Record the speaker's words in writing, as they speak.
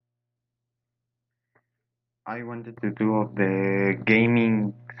I wanted to do of the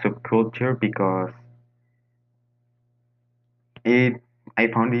gaming subculture because it I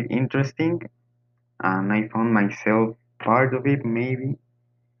found it interesting and I found myself part of it maybe.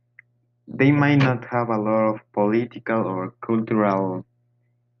 They might not have a lot of political or cultural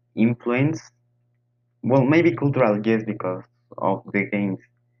influence. Well, maybe cultural yes because of the games.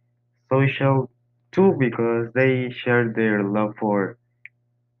 Social too because they share their love for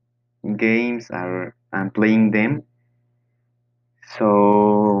games and playing them.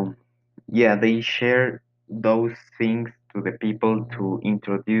 So yeah, they share those things to the people to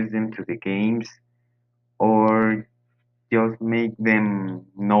introduce them to the games or just make them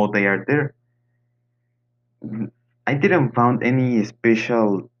know they are there. I didn't found any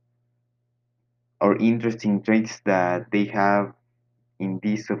special or interesting traits that they have in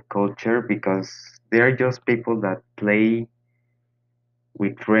this subculture because they are just people that play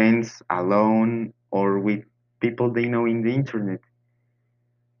with friends alone or with people they know in the internet.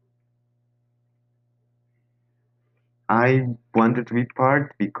 I wanted to be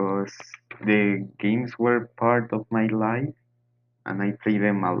part because the games were part of my life and I play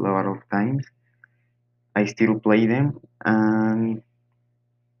them a lot of times. I still play them and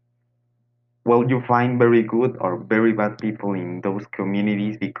well, you find very good or very bad people in those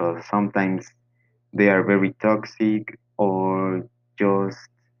communities because sometimes they are very toxic or just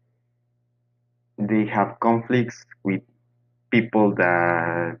they have conflicts with people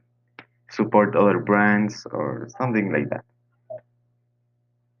that support other brands or something like that.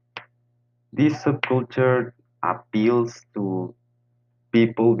 This subculture appeals to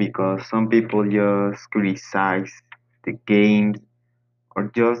people because some people just criticize the games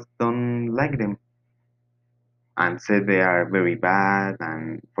or just don't like them and say they are very bad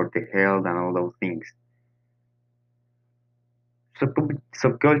and for the health and all those things.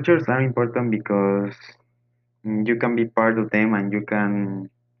 Subcultures are important because you can be part of them and you can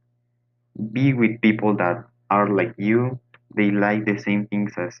be with people that are like you. They like the same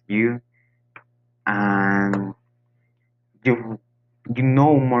things as you, and you you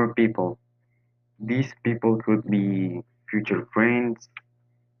know more people. These people could be future friends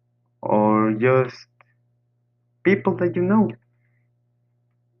or just people that you know,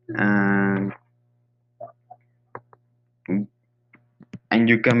 and and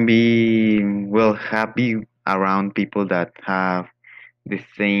you can be well happy around people that have the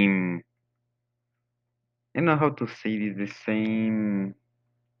same. I don't know how to say this. The same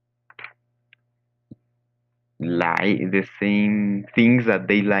the same things that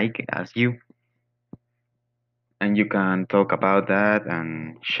they like as you, and you can talk about that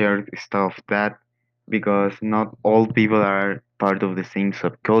and share stuff that because not all people are part of the same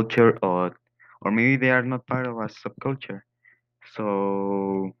subculture or maybe they are not part of a subculture.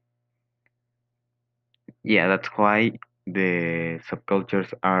 So yeah, that's why the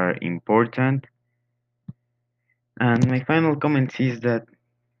subcultures are important. And my final comment is that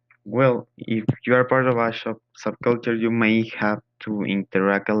well, if you are part of a subculture, you may have to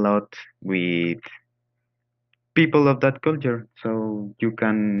interact a lot with people of that culture so you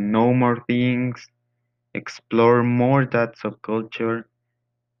can know more things, explore more that subculture,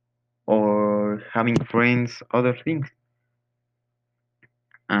 or having friends, other things.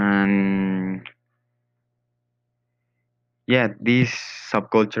 And yeah, this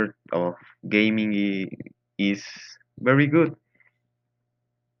subculture of gaming is very good.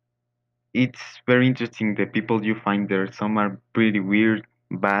 It's very interesting the people you find there. Some are pretty weird,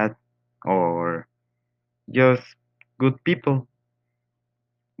 bad, or just good people.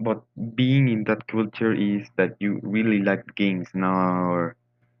 But being in that culture is that you really like games, not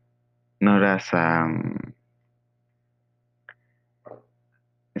as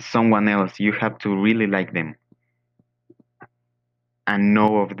someone else. You have to really like them and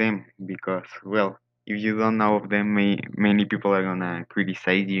know of them because, well, if you don't know of them, many people are gonna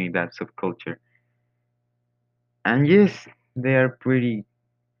criticize you in that subculture. And yes, they are pretty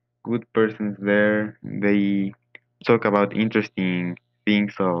good persons there. They talk about interesting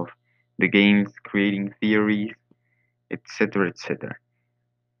things of the games, creating theories, etc., etc.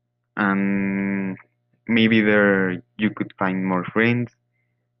 And maybe there you could find more friends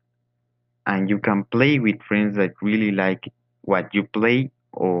and you can play with friends that really like what you play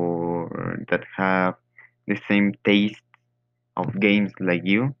or that have the same taste of games like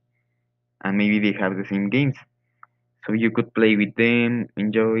you and maybe they have the same games so you could play with them,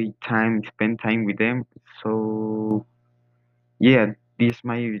 enjoy time, spend time with them. So yeah, this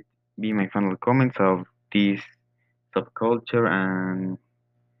might be my final comments of this subculture, and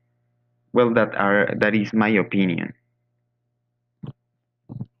well, that is my opinion.